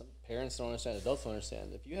understand. Some parents don't understand. Adults don't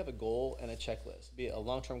understand. If you have a goal and a checklist, be it a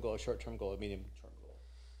long-term goal, a short-term goal, a medium-term goal,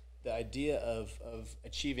 the idea of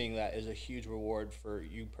achieving that is a huge reward for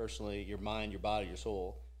you personally, your mind, your body, your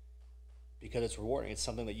soul, because it's rewarding. It's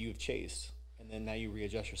something that you've chased. And then now you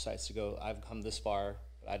readjust your sights to go, I've come this far,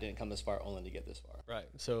 but I didn't come this far only to get this far. Right.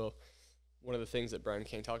 So one of the things that Brian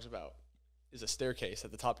King talks about is a staircase.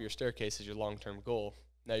 At the top of your staircase is your long-term goal.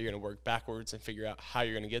 Now you're going to work backwards and figure out how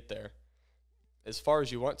you're going to get there as far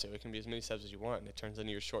as you want to. It can be as many steps as you want, and it turns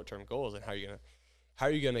into your short-term goals and how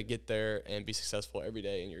are you going to get there and be successful every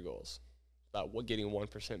day in your goals. It's about getting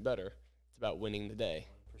 1% better. It's about winning the day.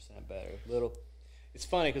 1% better. It's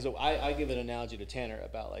funny because I give an analogy to Tanner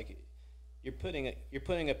about like you're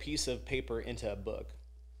putting a piece of paper into a book,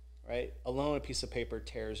 right? Alone, a piece of paper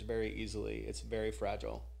tears very easily. It's very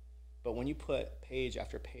fragile. But when you put page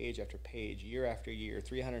after page after page, year after year,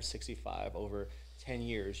 365 over 10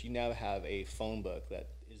 years, you now have a phone book that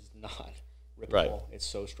is not rippable. Right. It's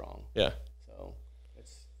so strong. Yeah. So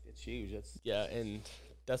it's huge. And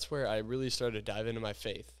that's where I really started to dive into my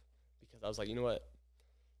faith, because I was like, you know what?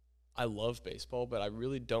 I love baseball, but I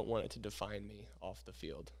really don't want it to define me off the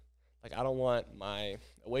field. Like I don't want my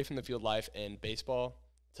away from the field life and baseball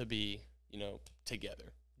to be, you know,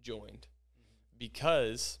 together, joined,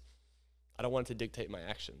 because I don't want it to dictate my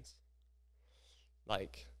actions.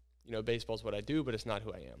 Like, you know, baseball's what I do, but it's not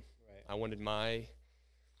who I am. Right. I wanted my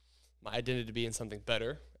identity to be in something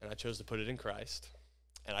better, and I chose to put it in Christ.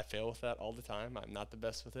 And I fail with that all the time. I'm not the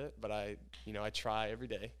best with it, but I try every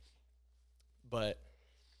day. But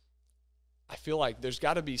I feel like there's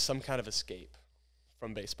got to be some kind of escape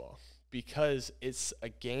from baseball, because it's a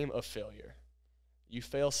game of failure. You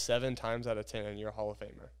fail 7 times out of 10 and you're a Hall of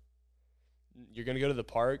Famer. You're going to go to the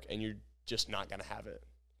park and you're just not going to have it.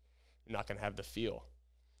 You're not going to have the feel.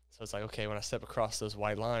 So it's like, okay, when I step across those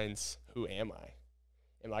white lines, who am I?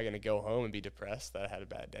 Am I going to go home and be depressed that I had a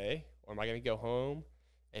bad day? Or am I going to go home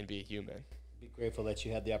and be a human? Be grateful that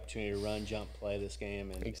you had the opportunity to run, jump, play this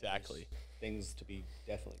game. And exactly. Things to be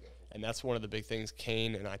definitely grateful. And that's one of the big things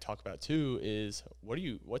Kane and I talk about too, is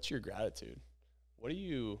what's your gratitude? What are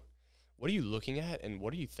you looking at, and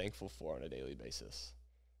what are you thankful for on a daily basis?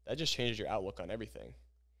 That just changes your outlook on everything.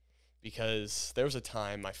 Because there was a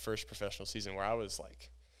time, my first professional season, where I was like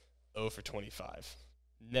 0 for 25.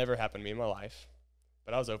 Never happened to me in my life,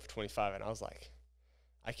 but I was 0 for 25, and I was like,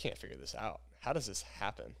 I can't figure this out. How does this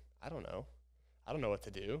happen? I don't know. I don't know what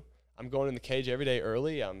to do. I'm going in the cage every day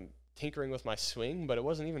early. I'm tinkering with my swing, but it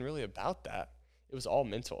wasn't even really about that. It was all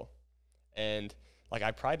mental. And like,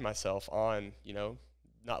 I pride myself on, you know,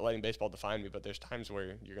 not letting baseball define me, but there's times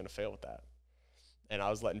where you're going to fail with that. And I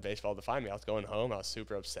was letting baseball define me. I was going home. I was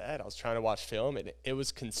super upset. I was trying to watch film, and it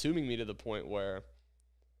was consuming me to the point where,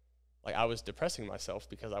 like, I was depressing myself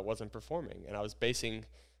because I wasn't performing, and I was basing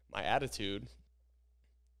my attitude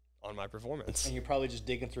on my performance. And you're probably just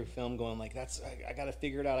digging through film going like, I got to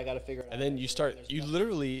figure it out. I got to figure it out. And then you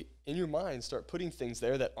literally, in your mind, start putting things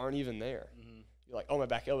there that aren't even there. Mm-hmm. You're like, oh, my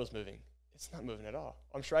back elbow's moving. It's not moving at all.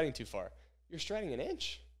 I'm striding too far. You're striding an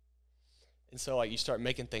inch. And so, like, you start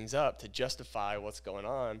making things up to justify what's going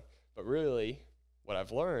on. But really, what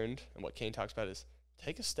I've learned and what Kane talks about is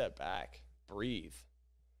take a step back, breathe,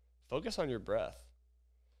 focus on your breath.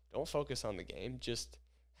 Don't focus on the game. Just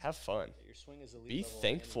have fun. Your swing is elite. Be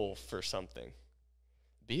thankful for something.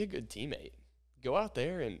 Be a good teammate. Go out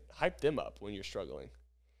there and hype them up when you're struggling.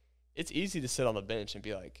 It's easy to sit on the bench and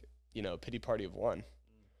be like, pity party of one.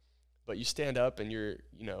 But you stand up and you're,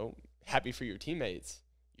 happy for your teammates.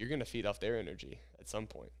 You're going to feed off their energy at some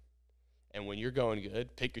point. And when you're going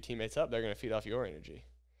good, pick your teammates up. They're going to feed off your energy.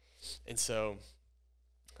 And so,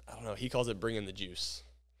 I don't know. He calls it bringing the juice.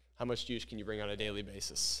 How much juice can you bring on a daily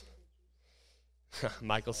basis?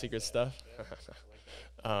 Michael's secret stuff.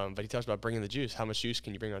 But he talks about bringing the juice. How much juice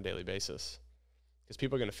can you bring on a daily basis? Because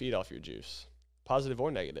people are going to feed off your juice, positive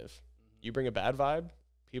or negative. You bring a bad vibe,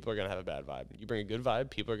 people are going to have a bad vibe. You bring a good vibe,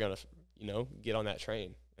 people are going to, get on that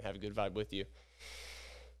train and have a good vibe with you.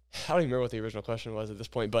 I don't even remember what the original question was at this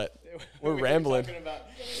point, but we're rambling. We were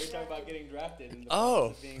talking about getting drafted and the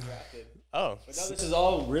process of being drafted. Oh. But no, this is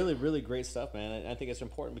all really, really great stuff, man. I think it's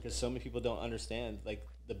important because so many people don't understand, like,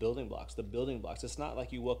 the building blocks. It's not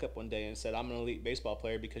like you woke up one day and said, I'm an elite baseball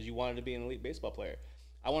player because you wanted to be an elite baseball player.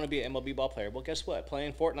 I want to be an MLB ball player. Well, guess what?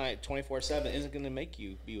 Playing Fortnite 24/7 isn't going to make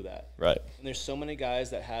you be that. Right. And there's so many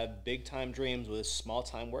guys that have big-time dreams with a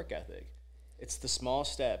small-time work ethic. It's the small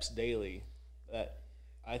steps daily that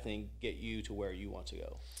I think get you to where you want to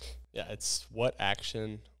go. Yeah, it's what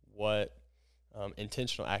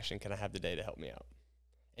intentional action can I have today to help me out?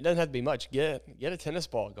 It doesn't have to be much. Get a tennis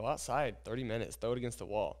ball, go outside 30 minutes, throw it against the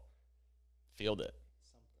wall, field it.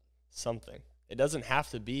 Something. It doesn't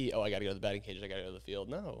have to be, I got to go to the batting cage, I got to go to the field.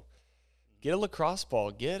 No. Get a lacrosse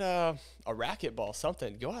ball, get a racket ball,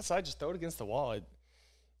 something. Go outside, just throw it against the wall.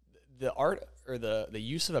 The art or the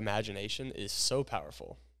use of imagination is so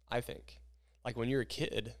powerful, I think. Like when you're a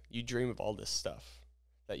kid, you dream of all this stuff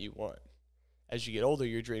that you want. As you get older,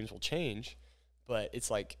 your dreams will change, but it's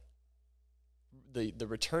like the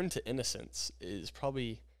return to innocence is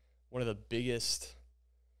probably one of the biggest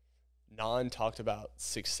non-talked about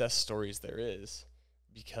success stories there is,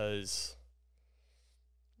 because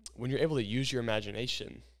when you're able to use your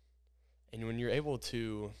imagination and when you're able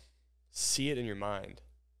to see it in your mind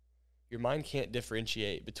can't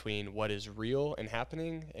differentiate between what is real and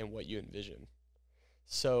happening and what you envision.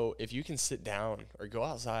 So if you can sit down or go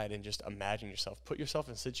outside and just imagine yourself, put yourself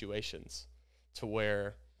in situations to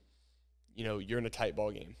where, you're in a tight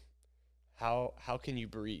ball game. How can you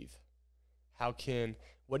breathe?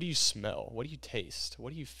 What do you smell? What do you taste?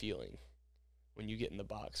 What are you feeling when you get in the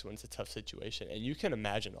box, when it's a tough situation? And you can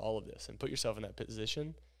imagine all of this and put yourself in that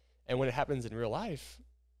position. And when it happens in real life,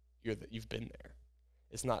 you've been there.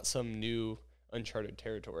 It's not some new uncharted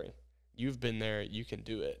territory. You've been there. You can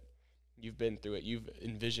do it. You've been through it. You've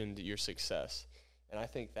envisioned your success. And I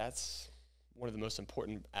think that's one of the most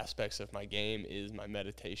important aspects of my game is my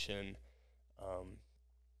meditation,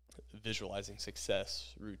 visualizing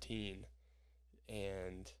success, routine.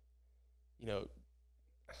 And,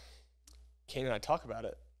 Kane and I talk about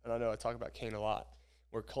it. And I know I talk about Kane a lot.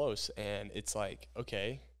 We're close. And it's like,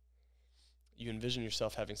 okay, you envision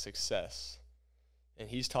yourself having success. And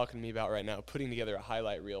he's talking to me about right now putting together a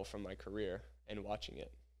highlight reel from my career and watching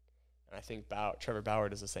it. And I think Trevor Bauer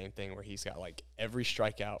does the same thing where he's got like every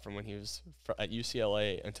strikeout from when he was at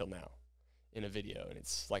UCLA until now in a video. And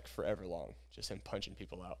it's like forever long, just him punching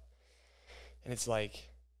people out. And it's like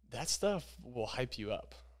that stuff will hype you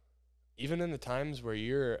up. Even in the times where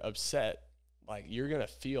you're upset, like you're going to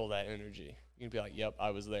feel that energy. You're going to be like, yep,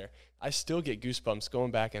 I was there. I still get goosebumps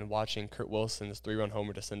going back and watching Kurt Wilson's 3-run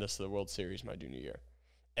homer to send us to the World Series my junior year.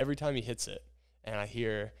 Every time he hits it and I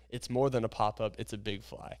hear it's more than a pop-up, it's a big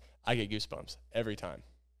fly, I get goosebumps every time.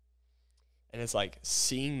 And it's like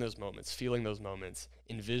seeing those moments, feeling those moments,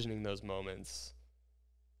 envisioning those moments.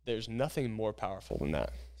 There's nothing more powerful than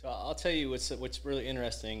that. So I'll tell you what's really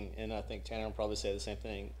interesting, and I think Tanner will probably say the same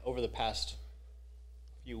thing. Over the past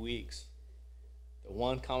few weeks, the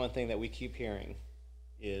one common thing that we keep hearing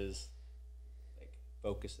is like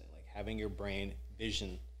focusing, like having your brain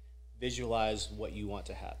visualize what you want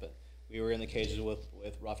to happen. We were in the cages with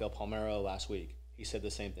Rafael Palmeiro last week. He said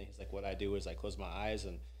the same thing. He's like, what I do is I close my eyes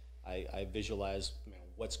and I visualize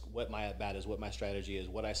what my at-bat is, what my strategy is,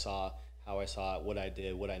 what I saw, how I saw it, what I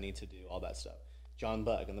did, what I need to do, all that stuff. John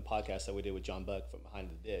Buck, in the podcast that we did with John Buck from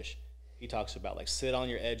Behind the Dish, he talks about like sit on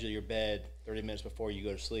your edge of your bed 30 minutes before you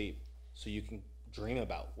go to sleep so you can dream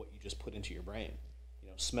about what you just put into your brain.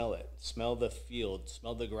 Smell it. Smell the field.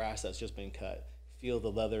 Smell the grass that's just been cut. Feel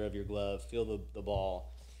the leather of your glove. Feel the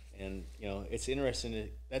ball. And, it's interesting.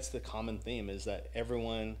 That's the common theme, is that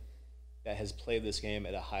everyone that has played this game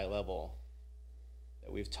at a high level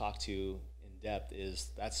that we've talked to in depth,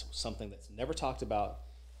 that's something that's never talked about,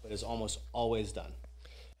 but is almost always done.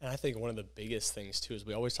 And I think one of the biggest things, too, is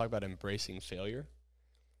we always talk about embracing failure.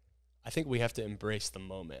 I think we have to embrace the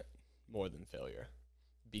moment more than failure.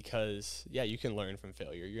 Because, yeah, you can learn from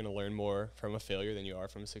failure. You're going to learn more from a failure than you are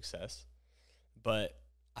from a success. But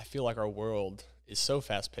I feel like our world is so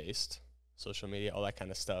fast-paced, social media, all that kind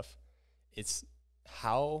of stuff. It's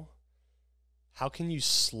how can you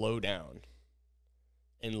slow down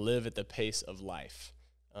and live at the pace of life?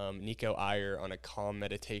 Nico Iyer, on a calm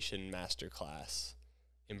meditation masterclass,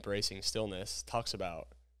 Embracing Stillness, talks about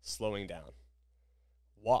slowing down.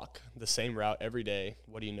 Walk the same route every day.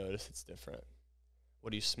 What do you notice that's different? What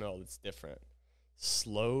do you smell that's different?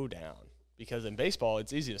 Slow down. Because in baseball,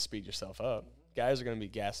 it's easy to speed yourself up. Guys are going to be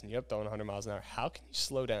gassing you up, throwing 100 miles an hour. How can you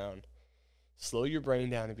slow down? Slow your brain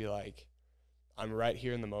down and be like, I'm right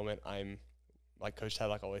here in the moment. I'm, like Coach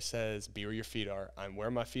Tadlock always says, be where your feet are. I'm where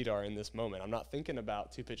my feet are in this moment. I'm not thinking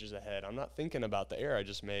about 2 pitches ahead. I'm not thinking about the error I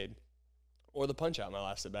just made or the punch out in my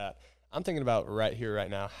last at bat. I'm thinking about right here, right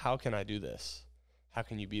now. How can I do this? How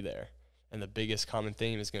can you be there? And the biggest common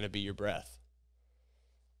theme is going to be your breath.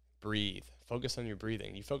 Breathe. Focus on your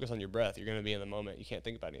breathing. You focus on your breath, you're going to be in the moment. You can't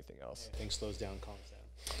think about anything else. Yeah, things slows down, calms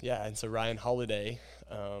down. Yeah, and so Ryan Holiday,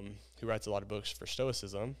 who writes a lot of books for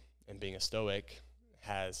Stoicism and being a Stoic,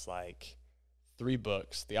 has like 3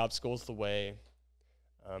 books. The Obstacle is the Way,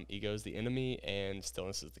 Ego is the Enemy, and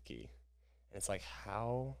Stillness is the Key. And it's like,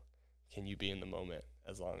 how can you be in the moment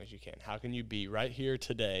as long as you can? How can you be right here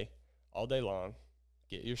today, all day long,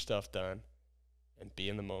 get your stuff done, and be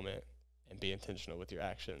in the moment and be intentional with your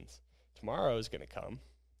actions? Tomorrow is going to come.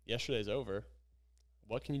 Yesterday's over.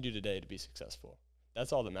 What can you do today to be successful?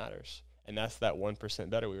 That's all that matters. And that's that 1%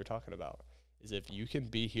 better we were talking about, is if you can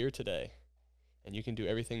be here today and you can do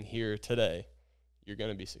everything here today, you're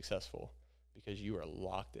going to be successful because you are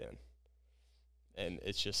locked in. And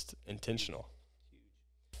it's just intentional.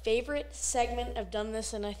 Favorite segment, I've done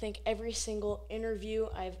this in I think every single interview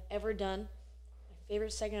I've ever done. My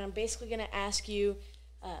favorite segment, I'm basically going to ask you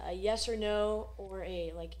a yes or no or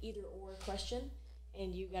a like either or question,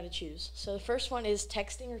 and you got to choose. So the first one is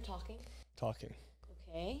texting or talking? Talking.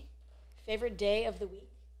 Okay. Favorite day of the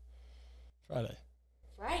week? Friday.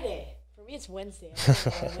 Friday. For me, it's Wednesday.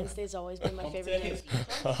 Wednesday's always been my favorite day.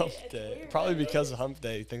 Hump day. Weird, Probably right? because of hump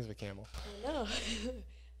day, things with camel. I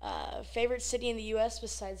know. Favorite city in the U.S.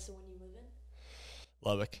 besides the one you live in?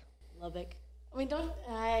 Lubbock. Lubbock. I mean,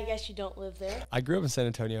 I guess you don't live there. I grew up in San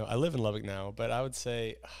Antonio. I live in Lubbock now, but I would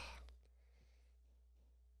say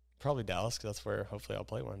probably Dallas, because that's where hopefully I'll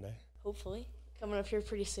play one day. Hopefully. Coming up here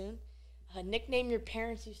pretty soon. Nickname your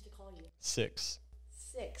parents used to call you? 6.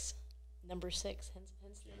 6. Number 6.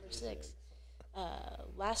 Hence number 6.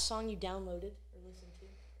 Last song you downloaded or listened to?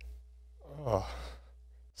 Oh,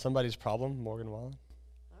 Somebody's Problem, Morgan Wallen.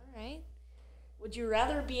 All right. Would you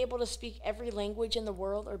rather be able to speak every language in the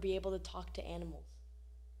world or be able to talk to animals?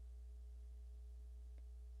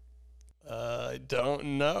 I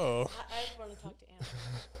don't know. I want to talk to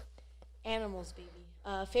animals. Animals,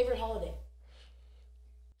 baby. Favorite holiday?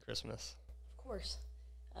 Christmas. Of course.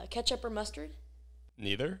 Ketchup or mustard?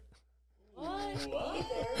 Neither. What? Neither. All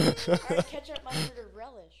right, ketchup, mustard, or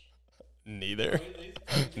relish? Neither.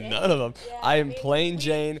 None of them. Yeah, I am plain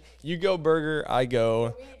Jane. You go burger, I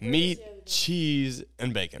go We ate meat, burgers the other day. cheese,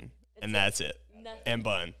 and bacon. And that's it. Nothing. And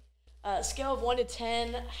bun. Scale of 1 to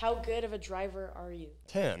 10, how good of a driver are you?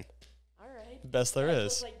 10. All right. Best there That is.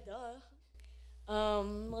 was like, duh.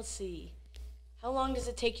 Let's see. How long does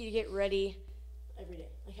it take you to get ready every day?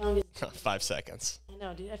 Like, how long does it take you? 5 seconds. I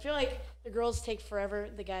know, dude. I feel like the girls take forever.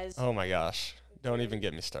 The guys Oh my gosh. Don't even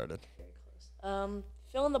get me started. very close.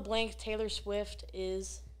 Fill in the blank. Taylor Swift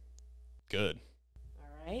is. Good.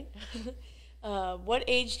 All right. What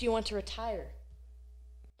age do you want to retire?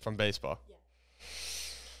 From baseball. Yeah.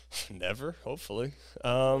 Never, hopefully.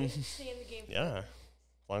 Stay in the game. Yeah. As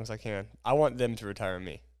long as I can. I want them to retire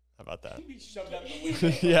me. How about that? Be shoved out the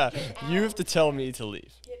window. Yeah. You have to tell me to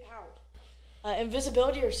leave. Get out.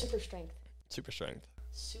 Invisibility or super strength? Super strength.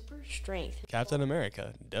 Super strength. Captain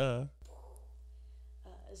America. Duh.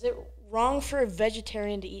 Is it wrong for a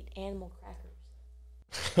vegetarian to eat animal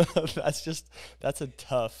crackers? That's a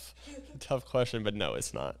tough question, but no,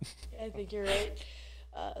 it's not. I think you're right.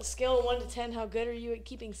 Scale of 1 to 10, how good are you at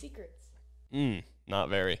keeping secrets? Not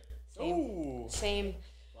very. Same. Ooh. Same.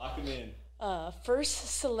 Lock him in.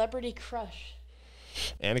 First celebrity crush.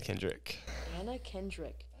 Anna Kendrick. Anna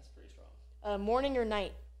Kendrick. That's pretty strong. Morning or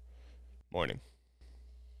night? Morning.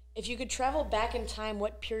 If you could travel back in time,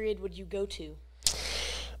 what period would you go to?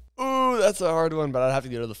 Ooh, that's a hard one, but I'd have to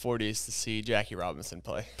go to the 40s to see Jackie Robinson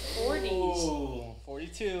play. 40s. Ooh,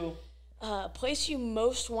 42. Place you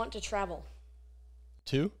most want to travel?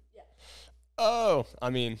 2? Yeah. Oh, I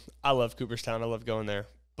mean, I love Cooperstown. I love going there.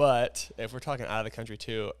 But if we're talking out of the country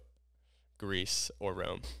too, Greece or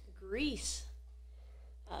Rome. Greece.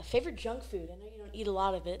 Favorite junk food? I know you don't eat a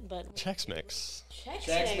lot of it, but Chex Mix. Chex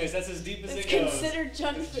Chex Mix, Mix. that's as deep as It's it goes. considered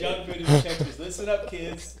junk It's food. junk food is Chex Mix. Listen up,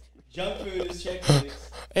 kids. Junk food is Chex Mix.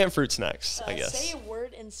 And fruit snacks, I guess. Say a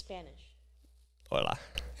word in Spanish. Hola.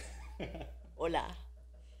 Hola.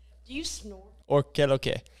 Do you snore? Or que lo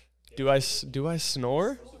que? Do I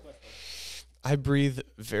snore? I breathe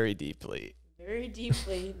very deeply. Very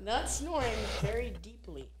deeply. Not snoring, very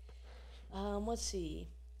deeply. Let's see.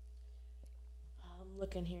 I'm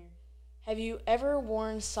looking here. Have you ever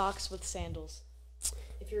worn socks with sandals?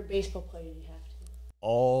 If you're a baseball player, you have to.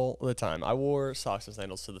 All the time. I wore socks and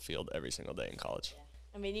sandals to the field every single day in college. Yeah.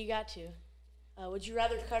 I mean, you got to. Would you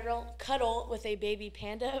rather cuddle with a baby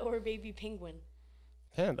panda or a baby penguin?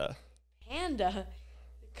 Panda. Panda.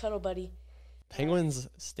 Cuddle buddy. Penguins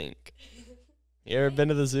stink. You ever been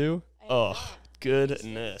to the zoo? I have Oh, not.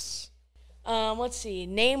 goodness. Let's see.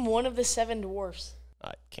 Name one of the 7 dwarfs.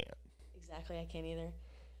 I can't. Exactly, I can't either.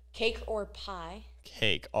 Cake or pie?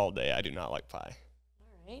 Cake all day. I do not like pie.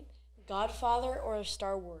 All right. Godfather or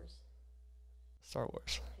Star Wars? Star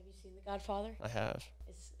Wars. Have you seen The Godfather? I have.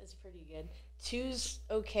 It's pretty good. 2's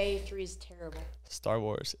okay, 3's terrible. Star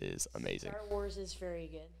Wars is amazing. Star Wars is very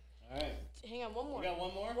good. All right. Hang on, one more. We got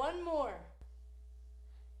one more? One more.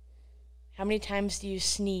 How many times do you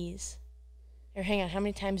sneeze? Or hang on, how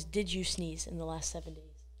many times did you sneeze in the last 7 days?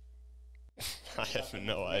 I have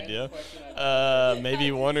no Random idea. question.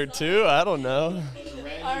 Maybe 1 or 2. I don't know.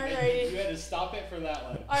 Alrighty. You had to stop it for that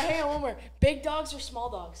one. All right, hang on, one more. Big dogs or small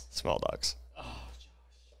dogs? Small dogs. Oh,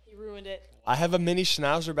 He ruined it. I have a mini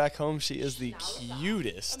schnauzer back home. She is the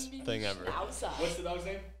cutest thing ever. Schnauzer. what's the dog's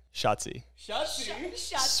name? Shotzi. Shotzi.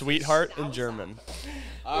 Sweetheart in German.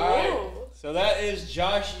 All right. Ooh. So that is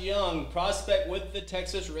Josh Jung, prospect with the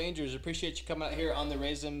Texas Rangers. Appreciate you coming out here on the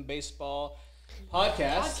Raisin Baseball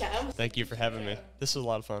podcast. Okay. Thank you for having me. This was a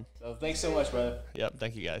lot of fun. So thanks so much, brother. Yep.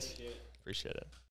 Thank you guys. Appreciate it.